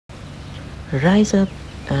Rise up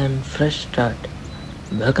and fresh start.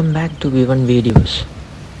 Welcome back to V1 Videos.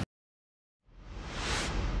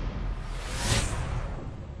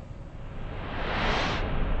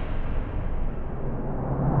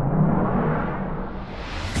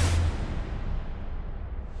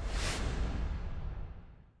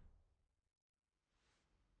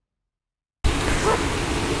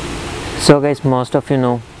 So guys, most of you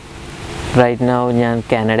know right now I am in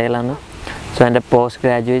Canada. So in the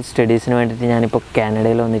postgraduate studies I am in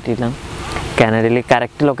Canada. Canada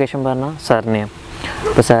correct location is Sarnia.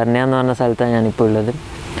 So Sarnia is in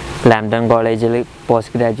Lambton College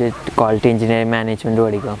postgraduate quality engineering management.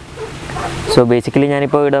 So basically I am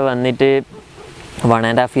in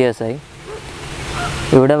 1.5 years.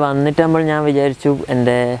 ഇവിടെ വന്നിട്ടുമ്പോൾ ഞാൻ വിചാരിച്ചു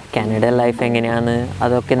എൻ്റെ Canada life എങ്ങനെയാണ്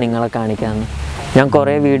അതൊക്കെ നിങ്ങളെ കാണിക്കാമെന്ന്. ഞാൻ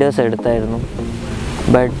കുറേ വീഡിയോസ് എടുത്തായിരുന്നു.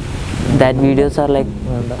 But that videos are like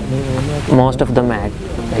most of the mad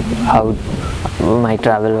like how my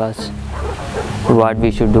travel was, what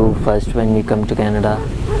we should do first when we come to Canada,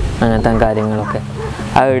 അങ്ങനത്തെ കാര്യങ്ങളൊക്കെ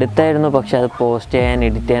അത് എടുത്തായിരുന്നു. പക്ഷെ അത് പോസ്റ്റ് ചെയ്യാൻ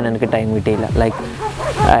എഡിറ്റ് ചെയ്യാൻ എനിക്ക് ടൈം കിട്ടിയില്ല. Like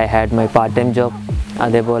I had my part time job,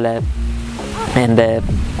 അതേപോലെ എൻ്റെ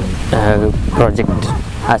project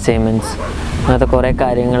assignments അങ്ങനത്തെ കുറേ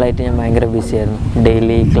കാര്യങ്ങളായിട്ട് ഞാൻ ഭയങ്കര ബിസി ആയിരുന്നു,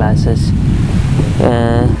 ഡെയിലി ക്ലാസ്സസ്.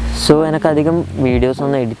 സോ എനിക്കധികം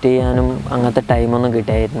വീഡിയോസൊന്നും എഡിറ്റ് ചെയ്യാനും അങ്ങനത്തെ ടൈമൊന്നും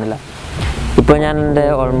കിട്ടിയിരുന്നില്ല. ഇപ്പോൾ ഞാൻ എൻ്റെ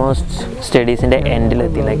ഓൾമോസ്റ്റ് സ്റ്റഡീസിൻ്റെ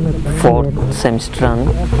എൻഡിലെത്തി, ലൈക്ക് 4th സെമിസ്റ്ററാണ്.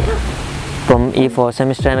 അപ്പം ഈ 4th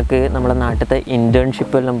സെമിസ്റ്റർ എനിക്ക് നമ്മുടെ നാട്ടിലത്തെ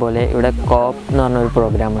ഇൻറ്റേൺഷിപ്പ് എല്ലാം പോലെ ഇവിടെ കോപ്പ് എന്ന് പറഞ്ഞൊരു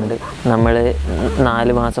പ്രോഗ്രാമുണ്ട്. നമ്മൾ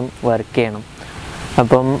 4 മാസം വർക്ക് ചെയ്യണം.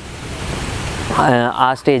 അപ്പം ആ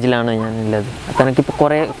സ്റ്റേജിലാണ് ഞാനുള്ളത്. അപ്പോൾ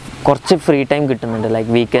എനിക്കിപ്പോൾ കുറച്ച് ഫ്രീ ടൈം കിട്ടുന്നുണ്ട്,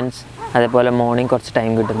 ലൈക്ക് വീക്കെൻഡ്സ്, അതേപോലെ മോർണിംഗ് കുറച്ച്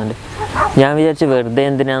ടൈം കിട്ടുന്നുണ്ട്. ഞാൻ വിചാരിച്ച് വെറുതെ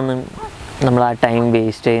എന്തിനാണ് നമ്മൾ ആ ടൈം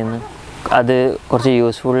വേസ്റ്റ് ചെയ്യുന്നത്, അത് കുറച്ച്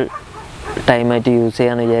യൂസ്ഫുൾ ടൈമായിട്ട് യൂസ്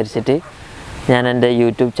ചെയ്യാമെന്ന് വിചാരിച്ചിട്ട് ഞാൻ എൻ്റെ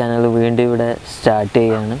യൂട്യൂബ് ചാനൽ വീണ്ടും ഇവിടെ സ്റ്റാർട്ട്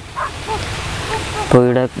ചെയ്യുകയാണ്. അപ്പോൾ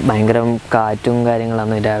ഇവിടെ ഭയങ്കര കാറ്റും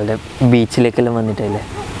കാര്യങ്ങളാണ്, രാവിലെ ബീച്ചിലേക്കെല്ലാം വന്നിട്ടില്ലേ.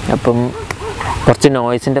 അപ്പം കുറച്ച്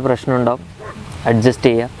നോയ്സിൻ്റെ പ്രശ്നം ഉണ്ടാവും, അഡ്ജസ്റ്റ്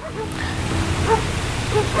ചെയ്യുക.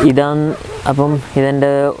 അപ്പം ഇതെൻ്റെ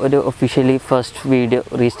ഒരു officially first video,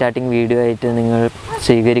 restarting video ആയിട്ട് നിങ്ങൾ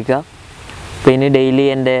സ്വീകരിക്കുക. പിന്നെ ഡെയിലി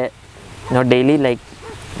എൻ്റെ not daily, like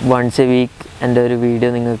once A week എൻ്റെ ഒരു വീഡിയോ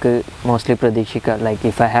നിങ്ങൾക്ക് mostly പ്രതീക്ഷിക്കുക. Like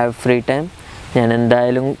if I have free time ഞാൻ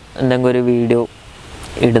എന്തായാലും എന്തെങ്കിലും ഒരു വീഡിയോ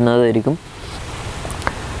ഇടുന്നതായിരിക്കും.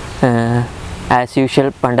 ആസ് യൂഷ്വൽ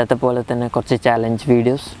പണ്ടത്തെ പോലെ തന്നെ കുറച്ച് ചാലഞ്ച്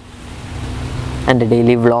വീഡിയോസ്, എൻ്റെ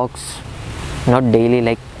daily vlogs, not daily,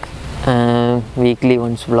 like weekly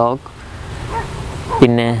once vlog.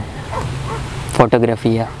 പിന്നെ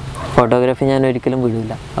ഫോട്ടോഗ്രാഫി ഞാൻ ഒരിക്കലും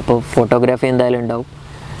വിടില്ല. അപ്പോൾ ഫോട്ടോഗ്രാഫി എന്തായാലും ഉണ്ടാവും.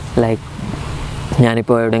 ലൈക്ക്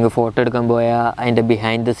ഞാനിപ്പോൾ എവിടെയെങ്കിലും ഫോട്ടോ എടുക്കാൻ പോയാൽ അതിൻ്റെ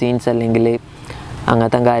ബിഹൈൻഡ് ദ സീൻസ് അല്ലെങ്കിൽ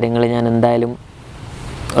അങ്ങനത്തെ കാര്യങ്ങൾ ഞാൻ എന്തായാലും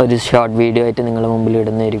ഒരു ഷോർട്ട് വീഡിയോ ആയിട്ട് നിങ്ങളുടെ മുമ്പിൽ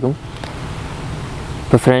ഇടുന്നതായിരിക്കും.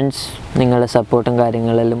 ഇപ്പോൾ ഫ്രണ്ട്സ്, നിങ്ങളുടെ സപ്പോർട്ടും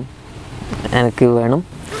കാര്യങ്ങളെല്ലാം എനിക്ക് വേണം.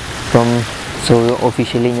 അപ്പം സോ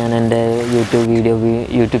ഒഫീഷ്യലി ഞാൻ എൻ്റെ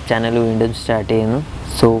യൂട്യൂബ് ചാനൽ വീണ്ടും സ്റ്റാർട്ട് ചെയ്യുന്നു.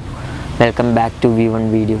 So welcome back to V1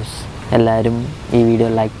 videos. എല്ലാവരും ഈ വീഡിയോ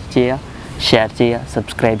ലൈക്ക് ചെയ്യുക, ഷെയർ ചെയ്യുക,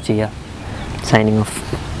 സബ്സ്ക്രൈബ് ചെയ്യുക. Signing off.